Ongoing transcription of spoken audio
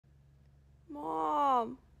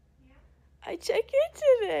Mom, I check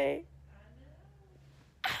in today.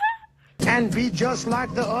 And be just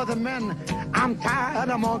like the other men. I'm tired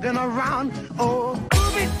of walking around. Oh, I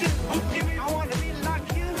want to be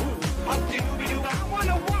like you. I want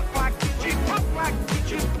to walk like you, talk like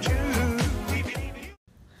you.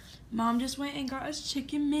 Mom just went and got us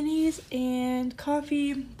chicken minis and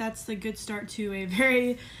coffee. That's the good start to a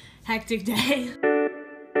very hectic day.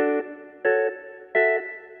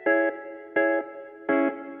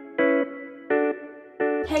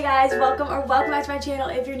 Hey guys, welcome back to my channel.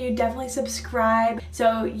 If you're new, definitely subscribe.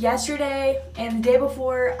 So yesterday and the day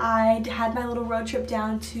before, I had my little road trip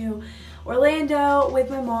down to Orlando with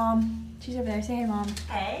my mom. She's over there. Say hey, Mom.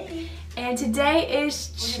 Hey. And today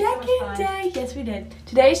is check-in day. Yes, we did.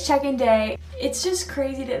 Today's check-in day. It's just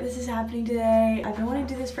crazy that this is happening today. I've been wanting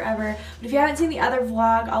to do this forever. But if you haven't seen the other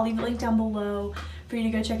vlog, I'll leave a link down below for you to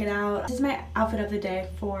go check it out. This is my outfit of the day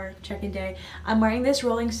for check-in day. I'm wearing this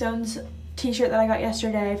Rolling Stones t-shirt that I got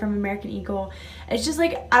yesterday from American Eagle. It's just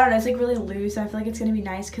like, I don't know, it's like really loose. I feel like it's gonna be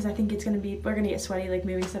nice because I think it's gonna be, we're gonna get sweaty like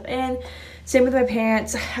moving stuff in. Same with my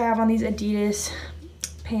pants. I have on these Adidas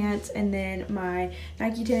pants and then my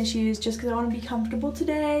Nike tennis shoes just because I want to be comfortable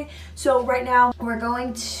today. So right now we're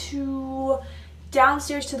going to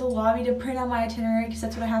downstairs to the lobby to print out my itinerary because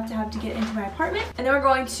that's what I have to get into my apartment. And then we're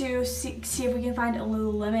going to see if we can find a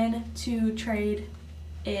Lululemon to trade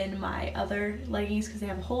in my other leggings because they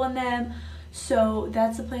have a hole in them. So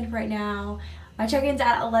that's the plan for right now. My check-in's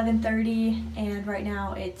at 11:30 and right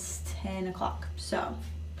now it's 10 o'clock. So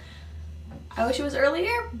I wish it was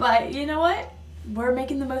earlier, but you know what? We're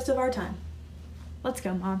making the most of our time. Let's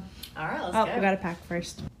go, Mom. All right, let's go. We gotta pack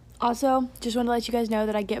first. Also, just want to let you guys know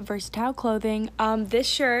that I get versatile clothing. This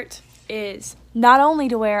shirt is not only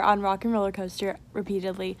to wear on Rock and Roller Coaster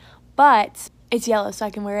repeatedly, but it's yellow, so I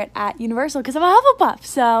can wear it at Universal because I'm a Hufflepuff.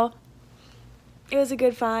 So it was a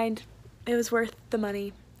good find. It was worth the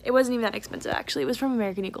money. It wasn't even that expensive, actually. It was from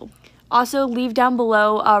American Eagle. Also, leave down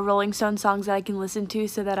below Rolling Stone songs that I can listen to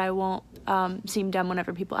so that I won't seem dumb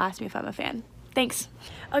whenever people ask me if I'm a fan. Thanks.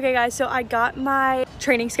 Okay, guys, so I got my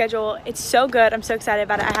training schedule. It's so good. I'm so excited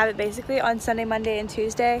about it. I have it basically on Sunday, Monday, and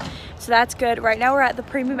Tuesday, so that's good. Right now we're at the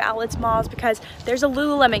Premium Outlets malls because there's a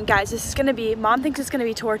Lululemon. Guys, this is gonna be, Mom thinks it's gonna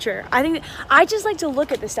be torture. I just like to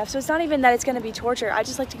look at this stuff, so it's not even that it's gonna be torture. I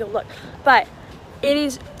just like to go look. But it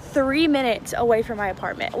is 3 minutes away from my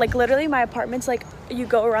apartment. Like, literally, my apartment's like, you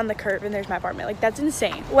go around the curve and there's my apartment. Like, that's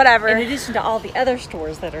insane. Whatever. In addition to all the other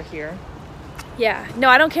stores that are here. Yeah, no,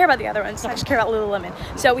 I don't care about the other ones. I just care about Lululemon.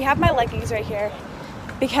 So we have my leggings right here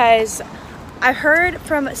because I've heard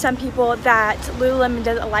from some people that Lululemon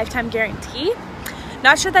does a lifetime guarantee.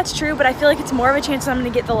 Not sure that's true, but I feel like it's more of a chance that I'm gonna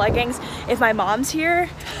get the leggings if my mom's here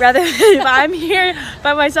rather than if I'm here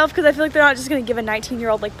by myself, because I feel like they're not just gonna give a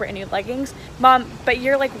 19-year-old like brand new leggings. Mom, but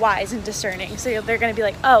you're like wise and discerning, so they're gonna be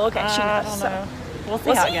like, oh, okay, she knows. I don't know. We'll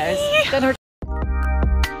see how it goes.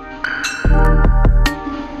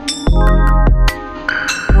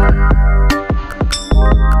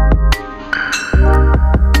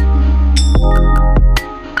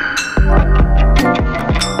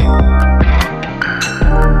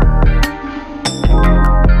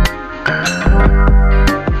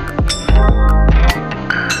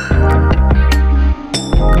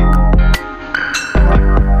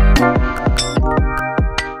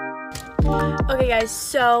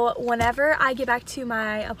 So whenever I get back to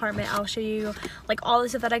my apartment, I'll show you like all the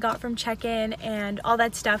stuff that I got from check-in and all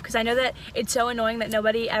that stuff, because I know that it's so annoying that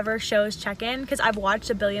nobody ever shows check-in, because I've watched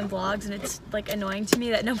a billion vlogs and it's like annoying to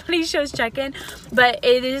me that nobody shows check-in, but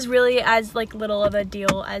it is really as like little of a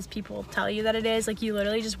deal as people tell you that it is. Like, you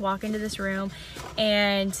literally just walk into this room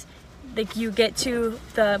and like you get to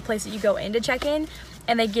the place that you go in to check-in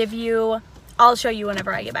and they give you, I'll show you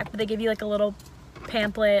whenever I get back, but they give you like a little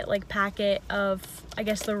pamphlet, like packet of, I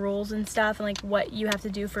guess, the rules and stuff and like what you have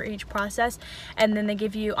to do for each process. And then they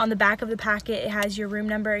give you, on the back of the packet, it has your room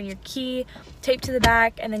number and your key taped to the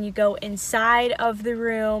back, and then you go inside of the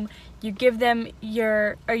room, you give them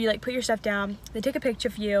your, or you like put your stuff down, they take a picture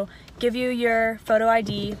of you, give you your photo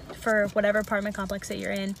ID for whatever apartment complex that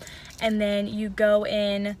you're in, and then you go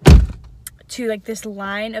in to like this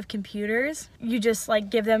line of computers. You just like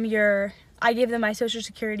give them your, I gave them my social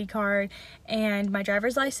security card and my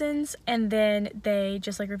driver's license, and then they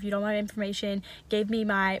just like reviewed all my information, gave me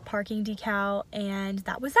my parking decal, and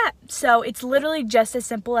that was that. So it's literally just as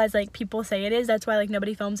simple as like people say it is. That's why like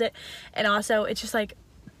nobody films it. And also it's just like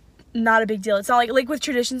not a big deal. It's not like with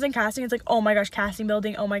traditions and casting, it's like, oh my gosh, casting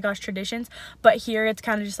building, oh my gosh, traditions. But here it's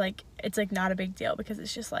kind of just like, it's like not a big deal because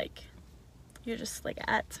it's just like, you're just like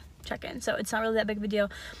at check-in, so it's not really that big of a deal.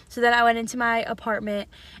 So then I went into my apartment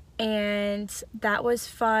and that was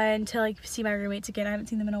fun to like see my roommates again. I haven't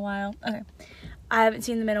seen them in a while. Okay. I haven't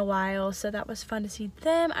seen them in a while, so that was fun to see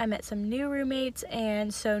them. I met some new roommates,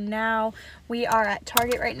 and so now we are at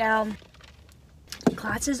Target right now.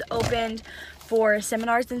 Classes opened for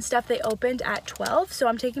seminars and stuff. They opened at 12, so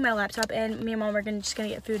I'm taking my laptop in. Me and Mom are just gonna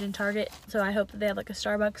get food in Target, so I hope that they have like a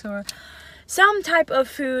Starbucks or some type of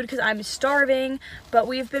food because I'm starving. But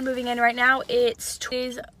we've been moving in right now. It's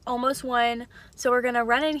almost 1, so we're gonna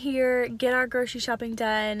run in here, get our grocery shopping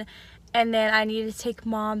done, and then I need to take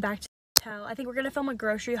Mom back to the hotel. I think we're gonna film a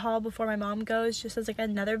grocery haul before my mom goes, just as like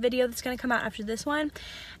another video that's gonna come out after this one,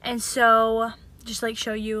 and so just like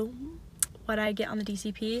show you what I get on the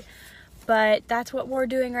DCP. But that's what we're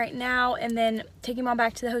doing right now, and then taking Mom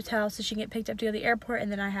back to the hotel so she can get picked up to go to the airport,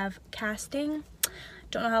 and then I have casting.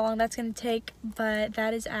 Don't know how long that's going to take, but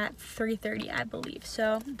that is at 3:30, I believe.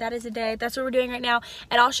 So that is a day. That's what we're doing right now,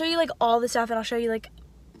 and I'll show you like all the stuff, and I'll show you like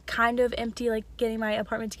kind of empty, like getting my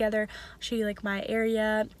apartment together. I'll show you like my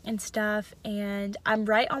area and stuff, and I'm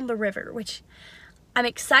right on the river, which I'm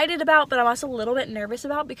excited about, but I'm also a little bit nervous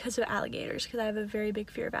about because of alligators, because I have a very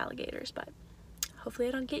big fear of alligators. But hopefully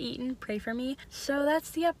I don't get eaten. Pray for me. So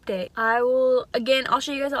that's the update. I'll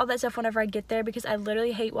show you guys all that stuff whenever I get there, because I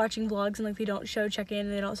literally hate watching vlogs and like they don't show check-in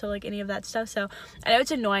and they don't show like any of that stuff. So I know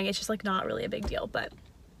it's annoying. It's just like not really a big deal, but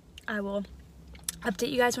I will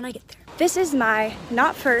update you guys when I get there. This is my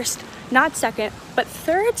not first, not second, but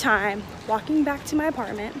third time walking back to my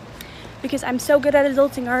apartment because I'm so good at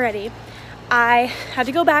adulting already. I had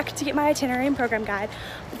to go back to get my itinerary and program guide,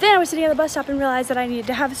 but then I was sitting at the bus stop and realized that I needed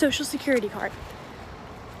to have a social security card.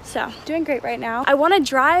 So, doing great right now. I want to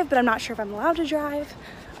drive, but I'm not sure if I'm allowed to drive.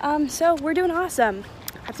 So we're doing awesome.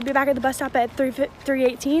 I have to be back at the bus stop at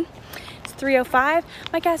 3:18. It's 3:05.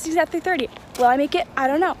 My casting's at 3:30. Will I make it? I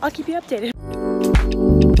don't know. I'll keep you updated.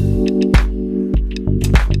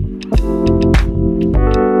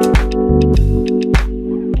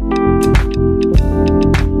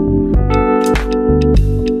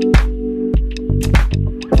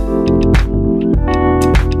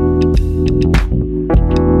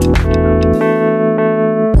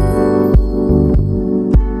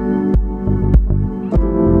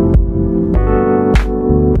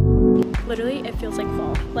 Literally, it feels like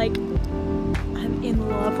fall. Like, I'm in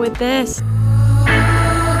love with this.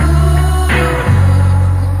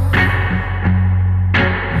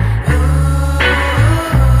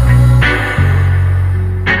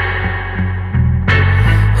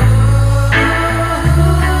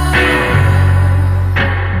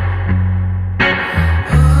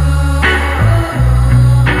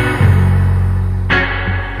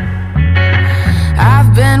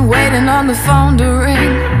 I've been waiting on the phone to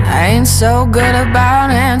ring. I ain't so good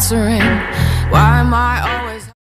about answering. Why am I